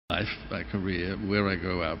life, my career, where I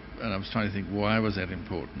grew up, and I was trying to think, why was that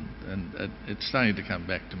important? And it's starting to come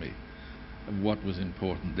back to me, what was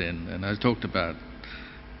important then. And I talked about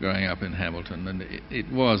growing up in Hamilton, and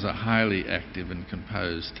it was a highly active and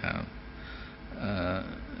composed town.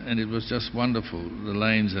 And it was just wonderful. The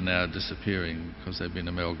lanes are now disappearing because they've been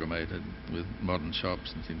amalgamated with modern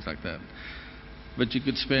shops and things like that. But you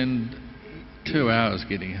could spend 2 hours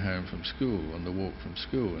getting home from school, on the walk from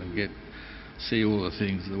school, and see all the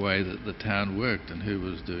things, the way that the town worked and who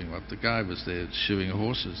was doing what. The guy was there shoeing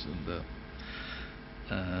horses, and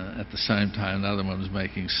at the same time another one was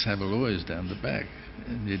making saveloys down the back.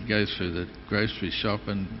 And you'd go through the grocery shop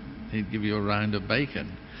and he'd give you a round of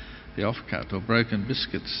bacon, the offcut, or broken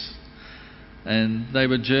biscuits. And they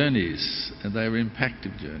were journeys, and they were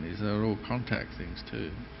impactive journeys. They were all contact things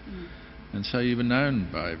too. And so you were known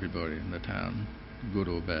by everybody in the town, good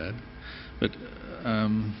or bad. But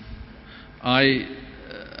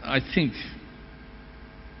I think,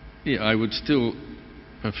 I would still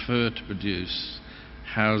prefer to produce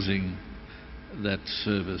housing that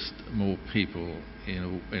serviced more people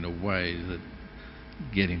in a way that,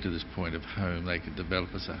 getting to this point of home, they could develop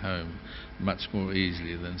as a home much more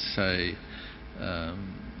easily than, say,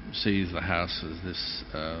 sees the house as this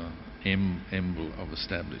emblem of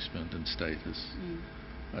establishment and status.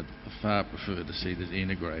 I'd far prefer to see this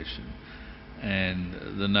integration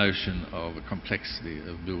and the notion of a complexity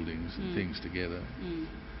of buildings and things together.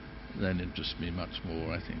 That interests me much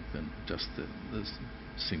more, I think, than just the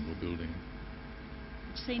single building.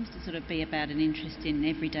 It seems to sort of be about an interest in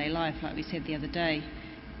everyday life, like we said the other day,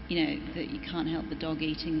 that you can't help the dog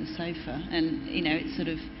eating the sofa, and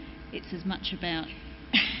it's as much about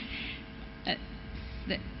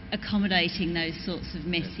accommodating those sorts of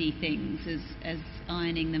messy things as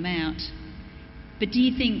ironing them out. But do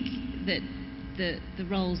you think that the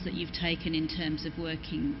roles that you've taken in terms of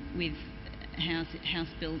working with house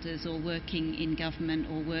builders, or working in government,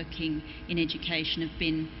 or working in education, have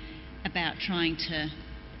been about trying to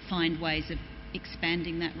find ways of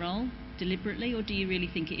expanding that role deliberately, or do you really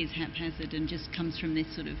think it is haphazard and just comes from this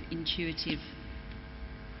sort of intuitive?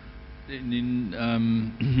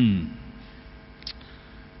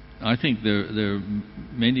 I think there are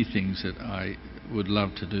many things that I would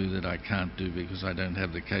love to do that I can't do because I don't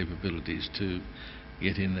have the capabilities to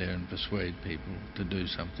get in there and persuade people to do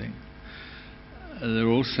something. There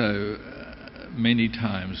are also many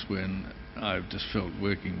times when I've just felt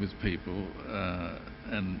working with people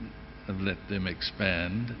and have let them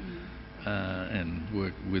expand and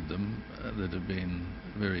work with them that have been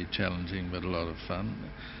very challenging but a lot of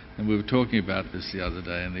fun. And we were talking about this the other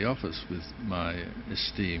day in the office with my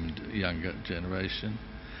esteemed younger generation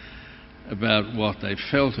about what they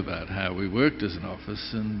felt about how we worked as an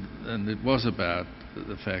office, and it was about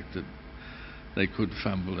the fact that they could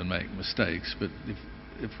fumble and make mistakes, but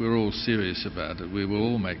if we're all serious about it, we will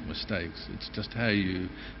all make mistakes. It's just how you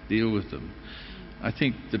deal with them. I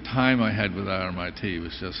think the time I had with RMIT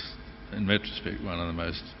was just, in retrospect, one of the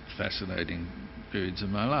most fascinating periods of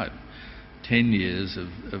my life. 10 years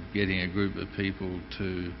of getting a group of people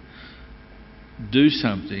to do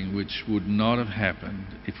something which would not have happened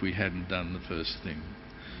if we hadn't done the first thing.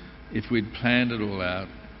 If we'd planned it all out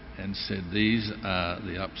and said, these are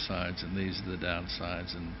the upsides and these are the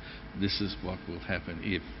downsides and this is what will happen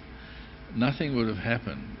if, nothing would have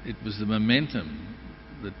happened. It was the momentum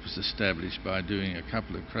that was established by doing a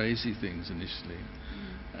couple of crazy things initially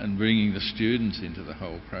and bringing the students into the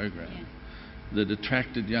whole program that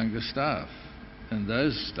attracted younger staff, and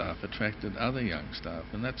those staff attracted other young staff,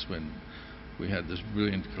 and that's when we had this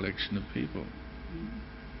brilliant collection of people.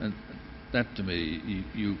 And that, to me,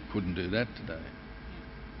 you couldn't do that today.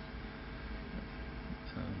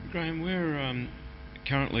 Graeme, we're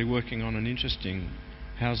currently working on an interesting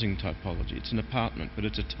housing typology. It's an apartment, but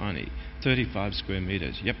it's a tiny, 35 square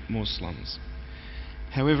metres. Yep, more slums.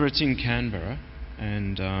 However, it's in Canberra,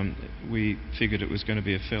 and we figured it was going to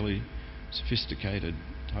be a fairly sophisticated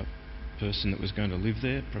type person that was going to live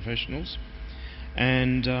there, professionals.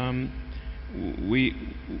 And we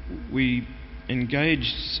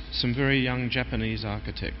engaged some very young Japanese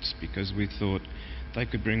architects because we thought they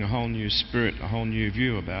could bring a whole new spirit, a whole new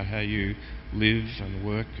view about how you live and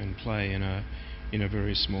work and play in a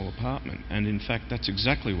very small apartment. And in fact, that's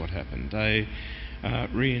exactly what happened. They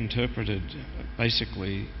reinterpreted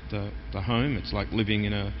basically the home. It's like living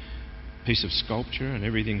in a piece of sculpture, and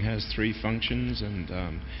everything has three functions,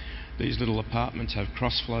 and these little apartments have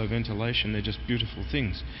cross-flow ventilation. They're just beautiful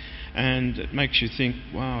things. And it makes you think,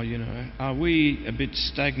 wow, are we a bit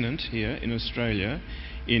stagnant here in Australia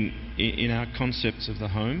in our concepts of the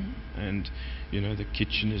home, and the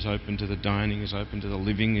kitchen is open to the dining, is open to the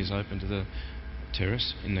living, is open to the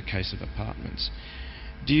terrace in the case of apartments.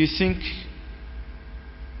 Do you think,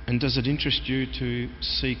 and does it interest you to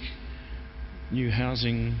seek new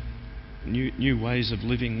housing, new ways of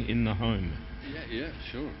living in the home? Yeah,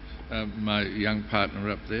 sure. My young partner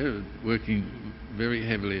up there working very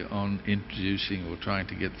heavily on introducing or trying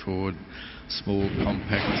to get forward small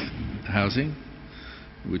compact housing,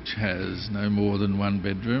 which has no more than one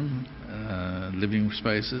bedroom, living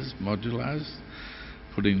spaces, modularised,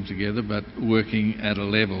 putting together, but working at a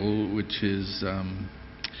level which is,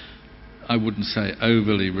 I wouldn't say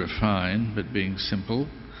overly refined, but being simple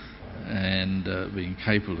and being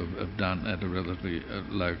capable of done at a relatively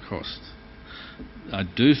low cost. I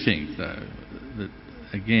do think, though, that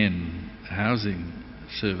again, housing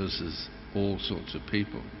services all sorts of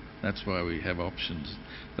people. That's why we have options.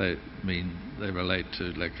 They relate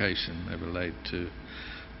to location, they relate to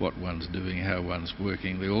what one's doing, how one's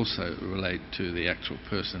working. They also relate to the actual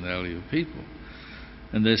personality of people.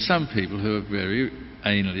 And there's some people who are very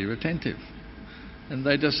anally retentive, and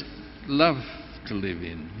they just love to live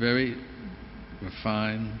in very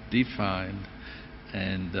refined, defined,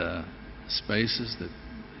 and spaces that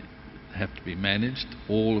have to be managed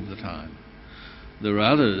all of the time. There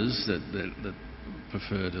are others that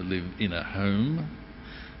prefer to live in a home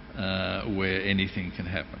where anything can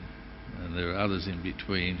happen. And there are others in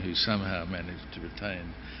between who somehow manage to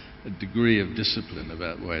retain a degree of discipline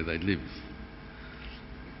about the way they live.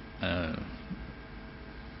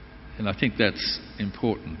 And I think that's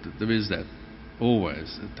important, that there is that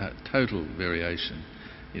always a total variation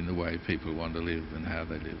in the way people want to live and how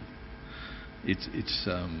they live. It's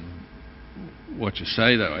what you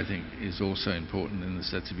say, though, I think is also important in the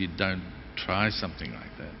sense if you don't try something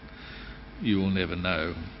like that, you will never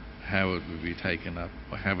know how it would be taken up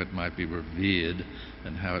or how it might be revered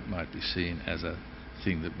and how it might be seen as a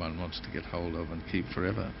thing that one wants to get hold of and keep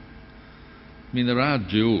forever. I mean, there are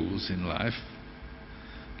jewels in life.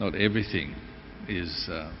 Not everything is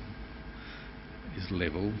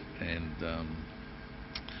level and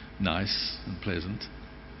nice and pleasant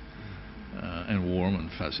and warm and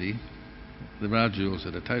fuzzy. There are jewels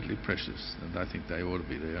that are totally precious, and I think they ought to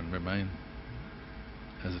be there and remain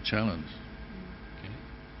as a challenge. Okay.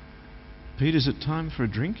 Pete, is it time for a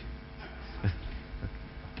drink?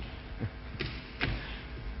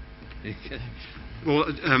 Well,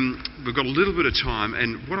 we've got a little bit of time,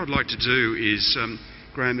 and what I'd like to do is,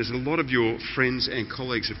 Graeme, there's a lot of your friends and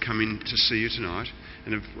colleagues have come in to see you tonight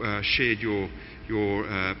and have shared your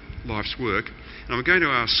life's work. And I'm going to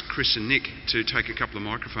ask Chris and Nick to take a couple of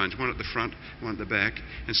microphones, one at the front, one at the back,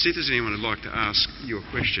 and see if there's anyone who'd like to ask you a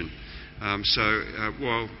question.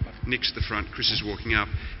 While Nick's at the front, Chris is walking up,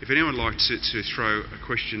 if anyone would like to throw a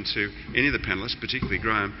question to any of the panellists, particularly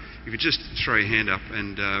Graeme, if you just throw your hand up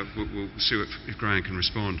and we'll see if Graeme can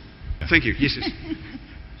respond. Thank you. Yes.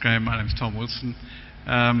 Graeme, my name's Tom Wilson.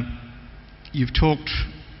 You've talked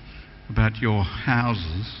about your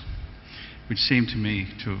houses, which seem to me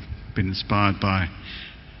to have been inspired by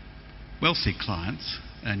wealthy clients,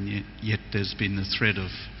 and yet there's been the thread of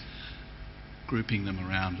grouping them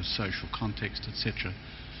around a social context, etc.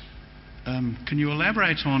 Can you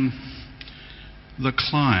elaborate on the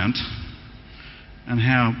client and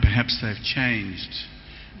how perhaps they've changed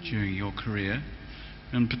during your career,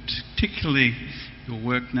 and particularly your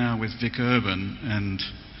work now with Vic Urban and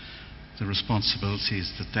the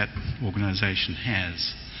responsibilities that organisation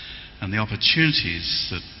has and the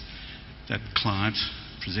opportunities that client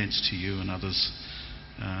presents to you and others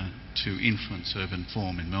to influence urban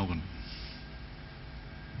form in Melbourne?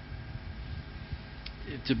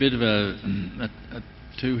 It's a bit of a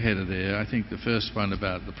two-header there. I think the first one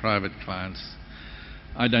about the private clients,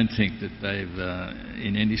 I don't think that they've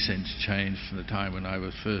in any sense changed from the time when I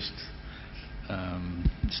was first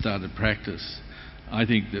started practice. I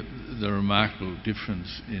think that the remarkable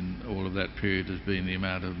difference in all of that period has been the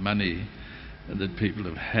amount of money that people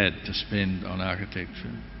have had to spend on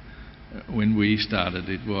architecture. When we started,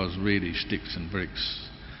 it was really sticks and bricks,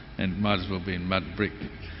 and it might as well have been mud brick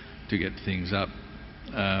to get things up.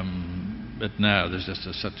 But now there's just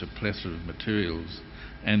such a plethora of materials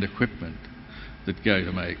and equipment that go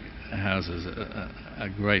to make houses a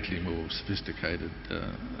greatly more sophisticated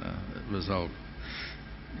result.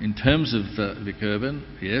 In terms of Vic Urban,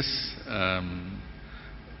 yes,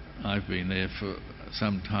 I've been there for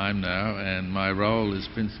some time now, and my role as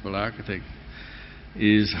principal architect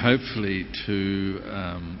is hopefully to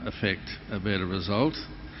affect a better result,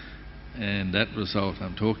 and that result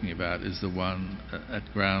I'm talking about is the one at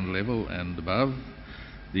ground level and above,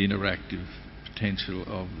 the interactive potential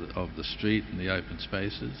of the street and the open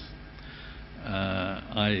spaces.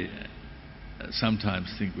 I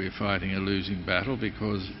sometimes think we're fighting a losing battle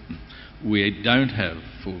because we don't have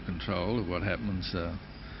full control of what happens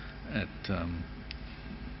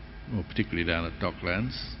particularly down at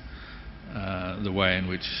Docklands. The way in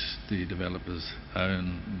which the developers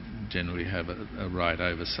generally have a right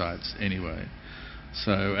over sites anyway.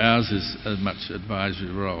 So ours is a much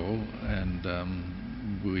advisory role,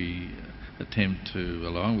 and we attempt to,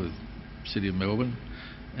 along with City of Melbourne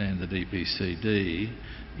and the DPCD,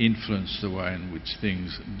 influence the way in which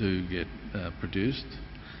things do get produced.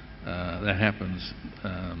 That happens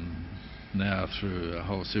now through a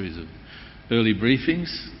whole series of early briefings,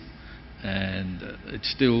 and it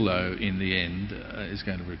still, though, in the end, is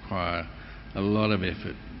going to require a lot of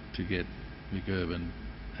effort to get McUrban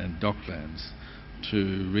and Docklands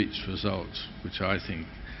to reach results which I think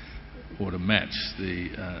ought to match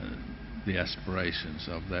the aspirations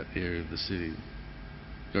of that area of the city.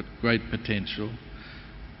 Got great potential,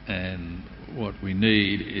 and what we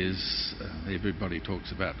need is, everybody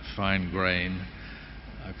talks about fine grain.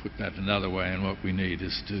 I put that another way, and what we need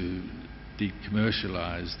is to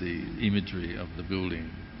decommercialise the imagery of the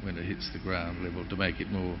building when it hits the ground level, to make it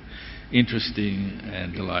more interesting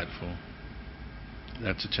and delightful.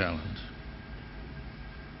 That's a challenge.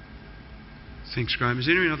 Thanks, Graeme. Is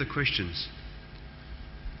there any other questions?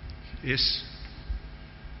 Yes?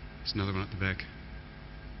 There's another one at the back.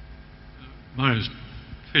 My name is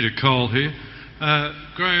Peter Karl here.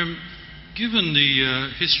 Graeme, given the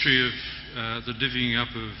history of the divvying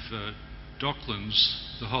up of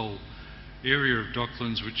Docklands, the whole area of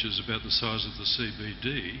Docklands, which is about the size of the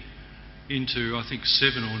CBD, into I think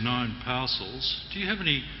 7 or 9 parcels, do you have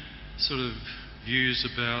any sort of views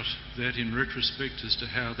about that in retrospect as to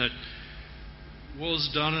how that was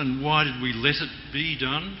done and why did we let it be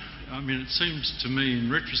done? I mean, it seems to me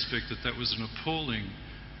in retrospect that that was an appalling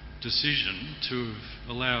decision to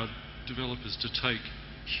have allowed developers to take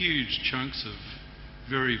huge chunks of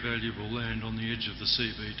very valuable land on the edge of the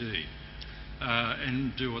CBD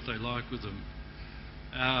and do what they like with them,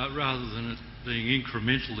 rather than it being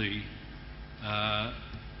incrementally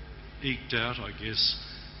eked out, I guess,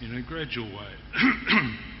 in a gradual way.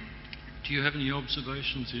 Do you have any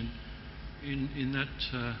observations in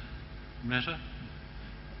that matter?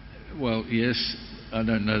 Well, yes. I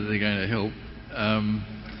don't know that they're going to help.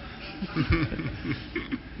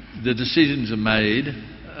 The decisions are made.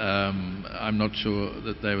 I'm not sure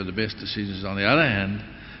that they were the best decisions. On the other hand,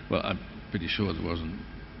 well, I'm pretty sure it wasn't,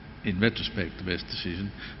 in retrospect, the best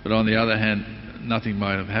decision. But on the other hand, nothing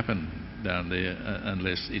might have happened down there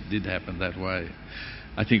unless it did happen that way.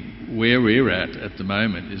 I think where we're at the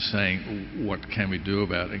moment is saying, what can we do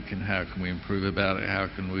about it? How can we improve about it? How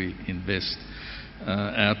can we invest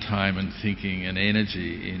our time and thinking and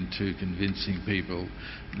energy into convincing people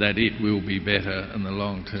that it will be better and the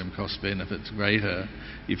long-term cost benefits greater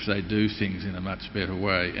if they do things in a much better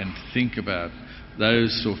way, and think about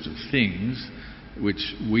those sorts of things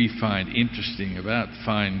which we find interesting about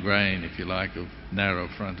fine grain, if you like, of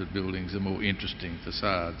narrow-fronted buildings and more interesting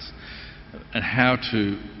facades, and how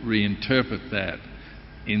to reinterpret that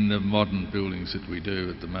in the modern buildings that we do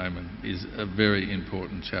at the moment is a very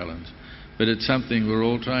important challenge. But it's something we're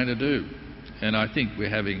all trying to do, and I think we're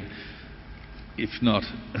having, if not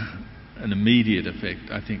an immediate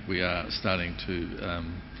effect, I think we are starting to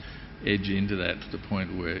edge into that to the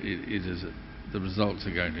point where it is the results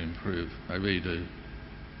are going to improve. I really do.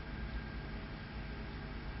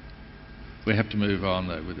 We have to move on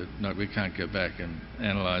though with it. No, we can't go back and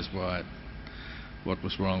analyse what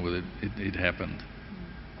was wrong with it. It happened.